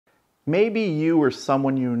Maybe you or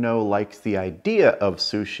someone you know likes the idea of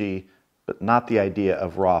sushi, but not the idea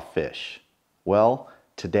of raw fish. Well,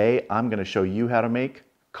 today I'm going to show you how to make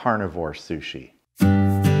carnivore sushi.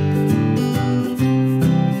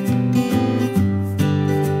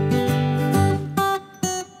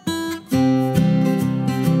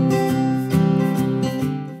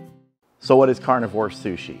 So what is carnivore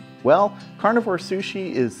sushi? Well, carnivore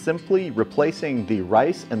sushi is simply replacing the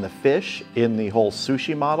rice and the fish in the whole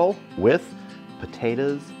sushi model with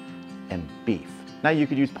potatoes and beef. Now you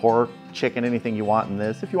could use pork, chicken, anything you want in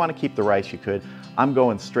this. If you want to keep the rice, you could. I'm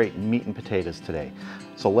going straight meat and potatoes today.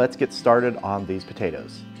 So let's get started on these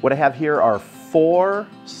potatoes. What I have here are 4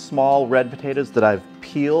 small red potatoes that I've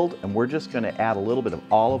peeled, and we're just going to add a little bit of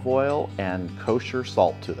olive oil and kosher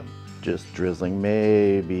salt to them. Just drizzling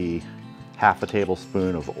maybe half a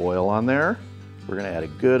tablespoon of oil on there. We're going to add a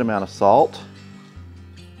good amount of salt.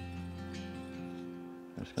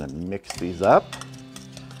 I'm just going to mix these up,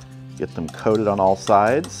 get them coated on all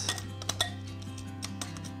sides.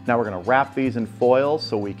 Now we're going to wrap these in foil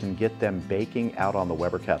so we can get them baking out on the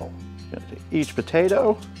Weber Kettle. I'm going to take each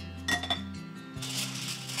potato,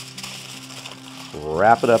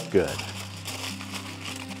 wrap it up good.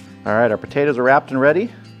 All right, our potatoes are wrapped and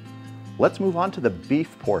ready. Let's move on to the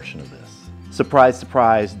beef portion of this. Surprise,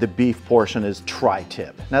 surprise, the beef portion is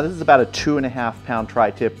tri-tip. Now this is about a 2.5 pound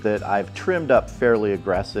tri-tip that I've trimmed up fairly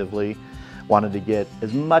aggressively. Wanted to get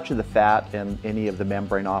as much of the fat and any of the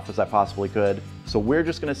membrane off as I possibly could. So we're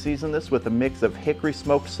just gonna season this with a mix of hickory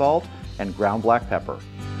smoked salt and ground black pepper.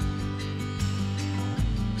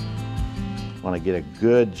 Want to get a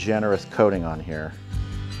good generous coating on here.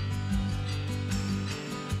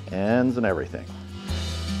 Ends and everything.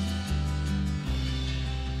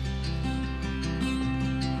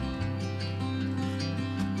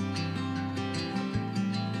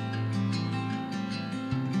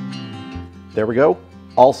 There we go,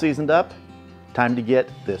 all seasoned up. Time to get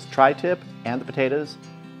this tri-tip and the potatoes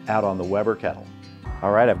out on the Weber Kettle.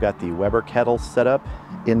 All right, I've got the Weber Kettle set up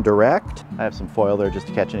indirect. I have some foil there just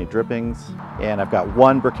to catch any drippings. And I've got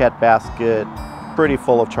 1 briquette basket, pretty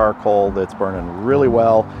full of charcoal that's burning really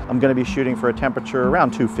well. I'm gonna be shooting for a temperature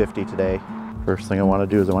around 250 today. First thing I wanna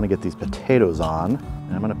do is I wanna get these potatoes on,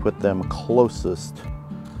 and I'm gonna put them closest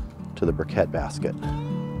to the briquette basket.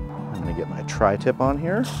 I'm gonna get my tri-tip on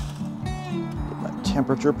here.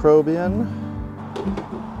 Temperature probe in,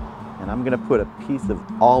 and I'm gonna put a piece of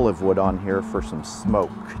olive wood on here for some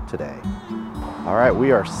smoke today. All right,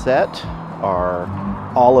 we are set. Our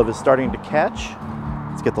olive is starting to catch.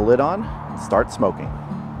 Let's get the lid on and start smoking.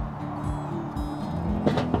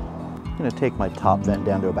 I'm gonna take my top vent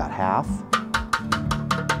down to about half.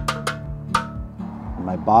 And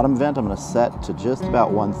my bottom vent I'm gonna set to just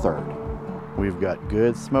about 1/3. We've got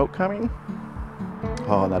good smoke coming.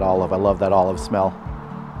 Oh, and that olive, I love that olive smell.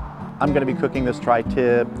 I'm gonna be cooking this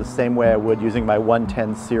tri-tip the same way I would using my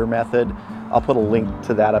 110 sear method. I'll put a link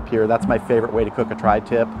to that up here. That's my favorite way to cook a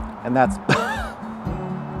tri-tip, and that's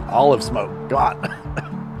olive smoke, God.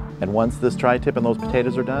 And once this tri-tip and those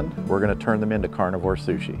potatoes are done, we're gonna turn them into carnivore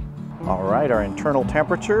sushi. All right, our internal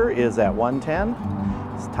temperature is at 110.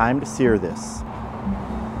 It's time to sear this.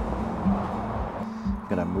 I'm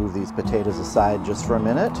gonna move these potatoes aside just for a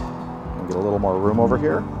minute. Get a little more room over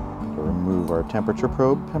here to remove our temperature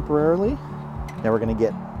probe temporarily. Now we're going to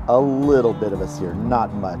get a little bit of a sear,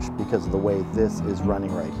 not much because of the way this is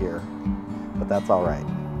running right here, but that's all right.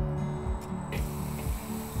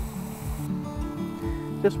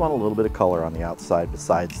 Just want a little bit of color on the outside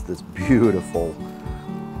besides this beautiful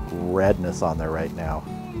redness on there right now.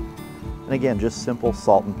 And again, just simple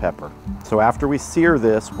salt and pepper. So after we sear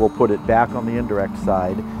this, we'll put it back on the indirect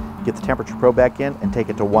side, get the temperature probe back in, and take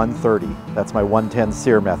it to 130. That's my 110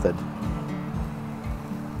 sear method.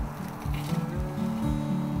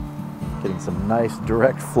 Getting some nice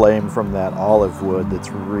direct flame from that olive wood that's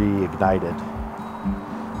reignited.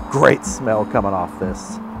 Great smell coming off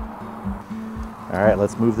this. All right,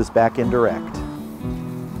 let's move this back indirect.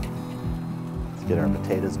 Let's get our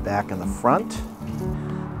potatoes back in the front.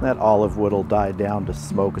 That olive wood will die down to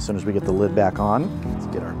smoke as soon as we get the lid back on. Let's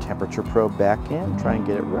get our temperature probe back in, try and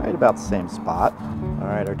get it right about the same spot. All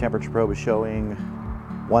right, our temperature probe is showing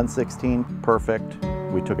 116, perfect.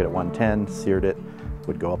 We took it at 110, seared it,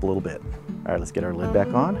 would go up a little bit. All right, let's get our lid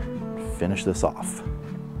back on, finish this off.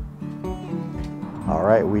 All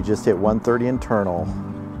right, we just hit 130 internal.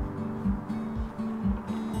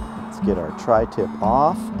 Let's get our tri-tip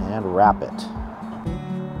off and wrap it.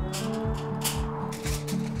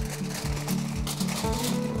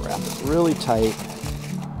 Really tight,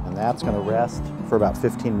 and that's going to rest for about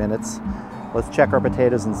 15 minutes. Let's check our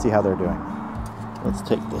potatoes and see how they're doing. Let's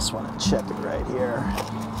take this one and check it right here.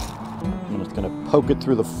 I'm just going to poke it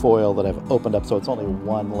through the foil that I've opened up so it's only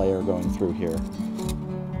one layer going through here.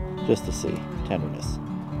 Just to see tenderness.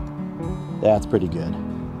 That's pretty good.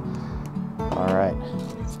 All right,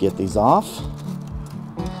 let's get these off.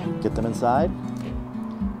 Get them inside.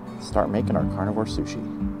 Start making our carnivore sushi.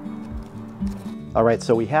 All right,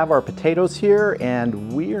 so we have our potatoes here,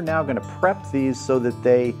 and we are now going to prep these so that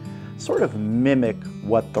they sort of mimic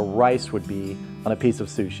what the rice would be on a piece of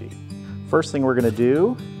sushi. First thing we're going to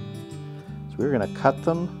do is we're going to cut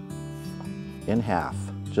them in half,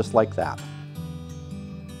 just like that.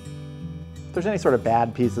 If there's any sort of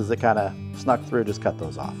bad pieces that kind of snuck through, just cut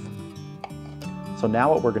those off. So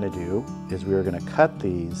now what we're going to do is we're going to cut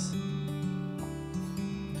these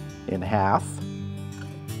in half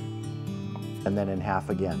and then in half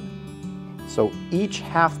again. So each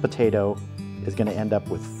half potato is going to end up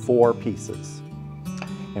with 4 pieces.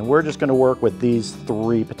 And we're just going to work with these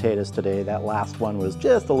 3 potatoes today. That last one was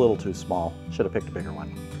just a little too small. Should have picked a bigger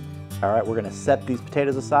one. All right, we're going to set these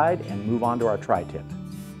potatoes aside and move on to our tri-tip.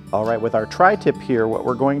 All right, with our tri-tip here, what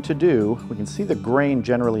we're going to do, we can see the grain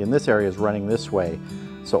generally in this area is running this way.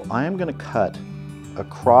 So I'm going to cut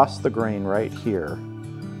across the grain right here.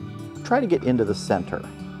 Try to get into the center.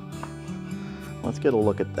 Let's get a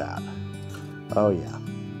look at that. Oh yeah,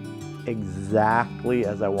 exactly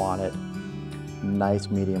as I want it. Nice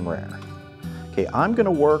medium rare. Okay, I'm going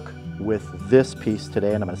to work with this piece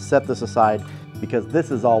today, and I'm going to set this aside because this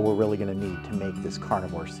is all we're really going to need to make this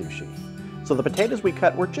carnivore sushi. So the potatoes we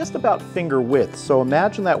cut were just about finger width. So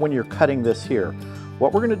imagine that when you're cutting this here,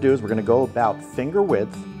 what we're going to do is we're going to go about finger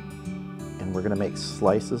width, and we're going to make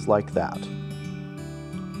slices like that.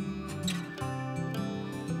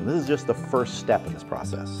 And this is just the first step in this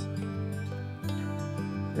process.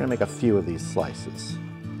 We're going to make a few of these slices.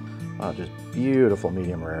 Oh, just beautiful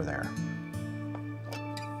medium rare there.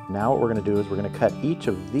 Now what we're going to do is we're going to cut each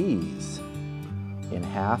of these in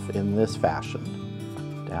half in this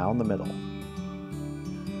fashion, down the middle.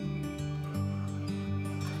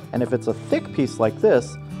 And if it's a thick piece like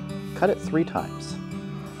this, cut it 3 times.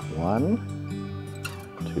 1,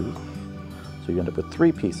 2, so you end up with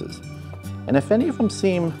 3 pieces. And if any of them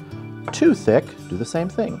seem too thick, do the same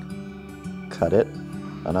thing. Cut it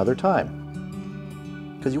another time.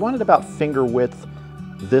 Because you want it about finger width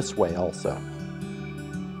this way also.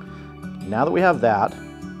 Now that we have that,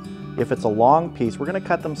 if it's a long piece, we're going to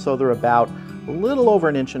cut them so they're about a little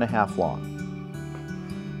over 1.5 inches long.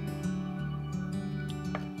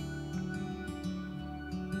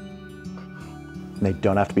 And they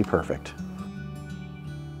don't have to be perfect.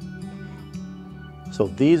 So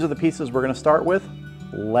these are the pieces we're going to start with.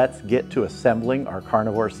 Let's get to assembling our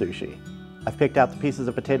carnivore sushi. I've picked out the pieces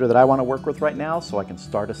of potato that I want to work with right now so I can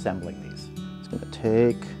start assembling these. Just going to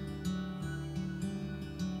take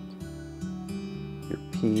your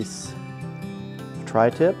piece of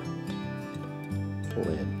tri-tip, pull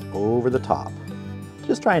it over the top.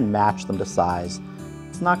 Just try and match them to size.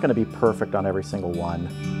 It's not going to be perfect on every single one.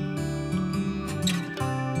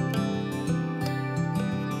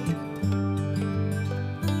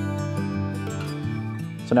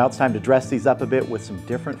 So now it's time to dress these up a bit with some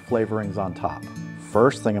different flavorings on top.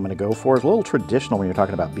 First thing I'm going to go for is a little traditional when you're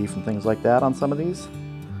talking about beef and things like that on some of these.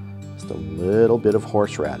 Just a little bit of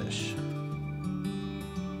horseradish.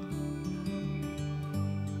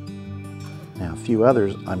 Now a few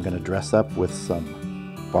others I'm going to dress up with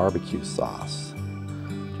some barbecue sauce.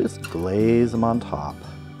 Just glaze them on top.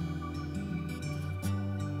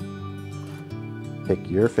 Pick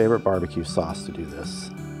your favorite barbecue sauce to do this.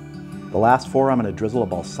 The last 4, I'm going to drizzle a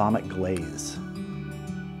balsamic glaze.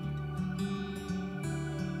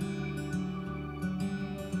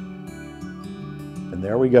 And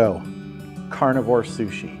there we go, carnivore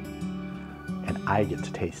sushi. And I get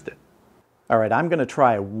to taste it. All right, I'm going to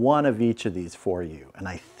try one of each of these for you. And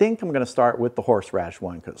I think I'm going to start with the horseradish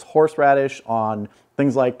one because horseradish on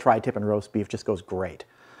things like tri-tip and roast beef just goes great.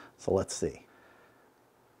 So let's see.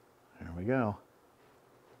 There we go.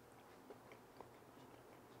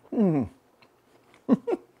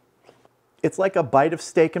 It's like a bite of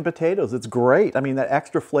steak and potatoes. It's great. I mean, that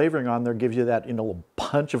extra flavoring on there gives you that, little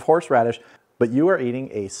punch of horseradish, but you are eating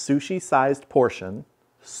a sushi-sized portion,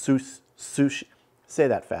 sushi, say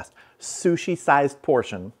that fast, sushi-sized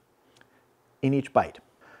portion in each bite.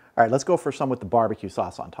 All right, let's go for some with the barbecue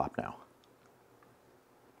sauce on top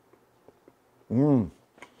now.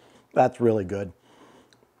 That's really good.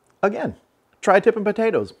 Again, tri-tip and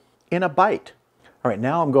potatoes in a bite. All right,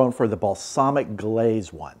 now I'm going for the balsamic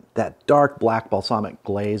glaze one. That dark black balsamic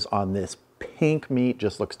glaze on this pink meat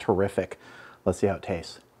just looks terrific. Let's see how it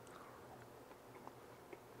tastes.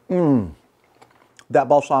 That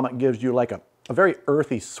balsamic gives you like a very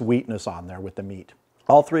earthy sweetness on there with the meat.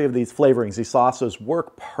 All three of these flavorings, these sauces,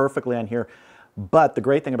 work perfectly on here. But the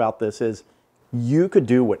great thing about this is you could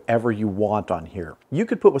do whatever you want on here. You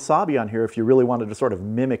could put wasabi on here if you really wanted to sort of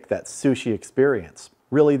mimic that sushi experience.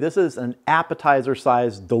 Really, this is an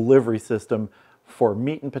appetizer-sized delivery system for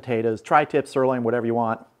meat and potatoes, tri-tip, sirloin, whatever you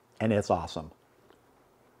want, and it's awesome.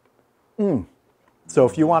 So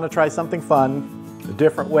if you want to try something fun, a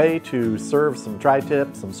different way to serve some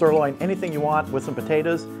tri-tip, some sirloin, anything you want with some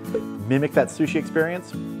potatoes, mimic that sushi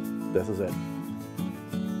experience, this is it.